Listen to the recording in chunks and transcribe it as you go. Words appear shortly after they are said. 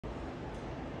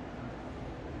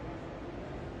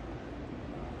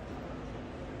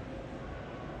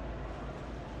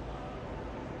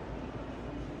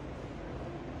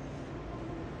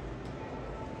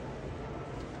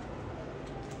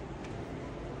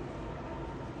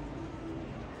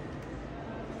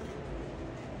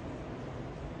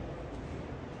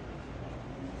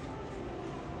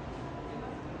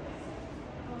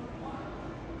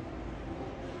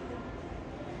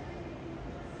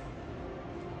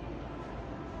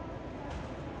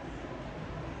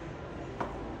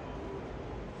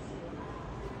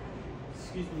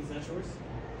Excuse me, is that yours?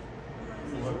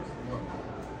 What?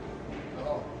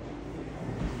 Oh.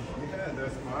 Yeah,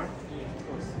 that's mine. Yeah, of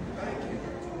course. Thank you.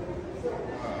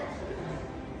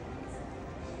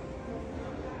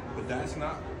 But that's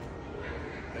not.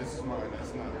 This is mine.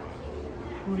 That's not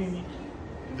mine. Who do you mean?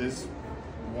 This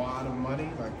wad of money,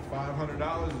 like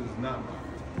 $500, is not mine.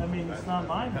 I mean, it's not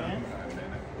mine, man.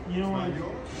 You don't want to?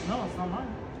 Yours? No, it's not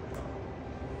mine.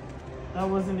 That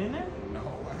wasn't in there? No,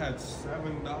 I had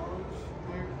 $7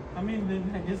 there. I mean, then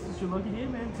I guess it's your lucky day,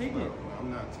 man. Take No, it. I'm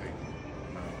not taking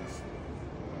it. No,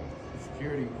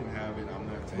 security can have it. I'm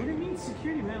not taking it. What do you mean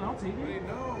security, man? I'll take it. Wait,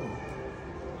 no.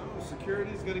 No,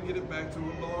 security's gonna get it back to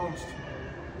who it belongs to.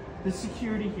 The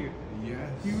security here. Yes.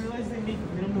 Do you realize they make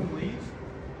minimum wage?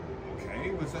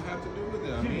 Okay, what's that have to do with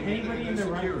it? I Dude, mean, anybody in the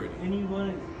the right, security.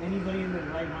 anybody in the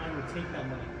right mind would take that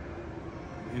money.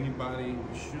 Anybody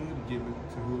should give it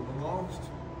to who it belongs to.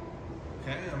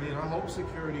 Okay, I mean, I hope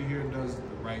security here does the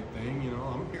right thing. You know,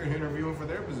 I'm here interviewing for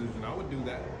their position. I would do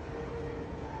that.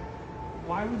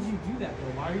 Why would you do that,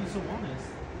 though? Why are you so honest?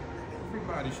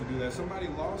 Everybody should do that. Somebody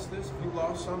lost this. If you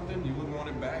lost something, you would want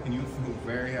it back, and you'd feel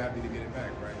very happy to get it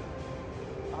back, right?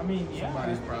 I mean, yeah.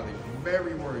 Somebody's probably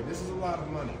very worried. This is a lot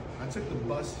of money. I took the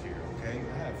bus here, okay?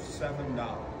 I have $7.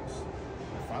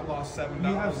 If I lost $7,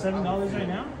 You have $7 right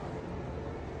now?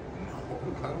 No,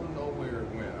 I don't know where it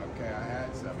went. Okay, I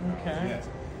had $7. Okay. Yes.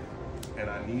 And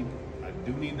I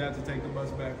do need that to take the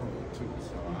bus back home too.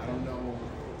 So I don't know.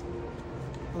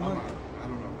 Look, I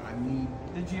don't know. I need.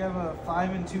 did you have a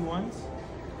 5 and 2 1s?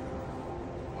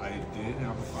 I did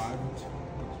have a 5 and 2.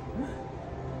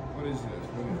 What is this?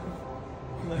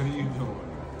 What are you doing?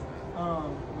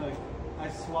 Look, I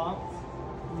swapped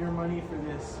your money for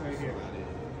this right here.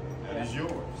 That is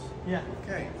yours. Yeah.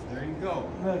 Okay, there you go.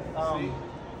 Look,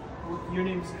 See? your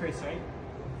name's Chris, right?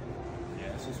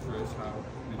 Yes, it's Chris. How?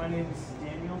 My name's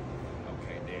Daniel.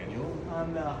 Okay, Daniel.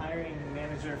 I'm the hiring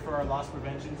manager for our loss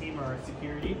prevention team, or our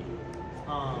security.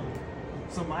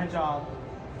 So my job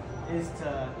is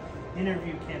to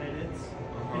interview candidates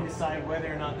and decide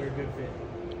whether or not they're a good fit.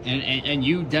 And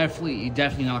you definitely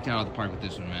knocked it out of the park with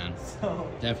this one, man. So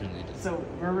Definitely did. So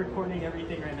we're recording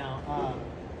everything right now.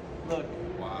 Look,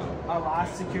 Wow. our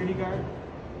last security guard,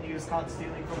 he was caught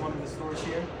stealing from one of the stores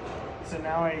here. So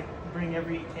now I bring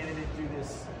every candidate through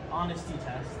this honesty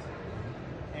test.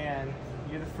 And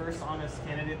you're the first honest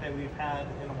candidate that we've had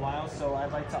in a while. So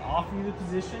I'd like to offer you the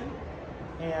position.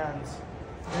 And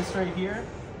this right here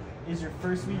is your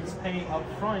first week's pay up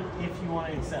front if you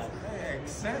want to accept. Hey,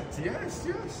 accept. Yes,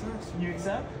 yes, yes. You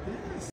accept? Yes.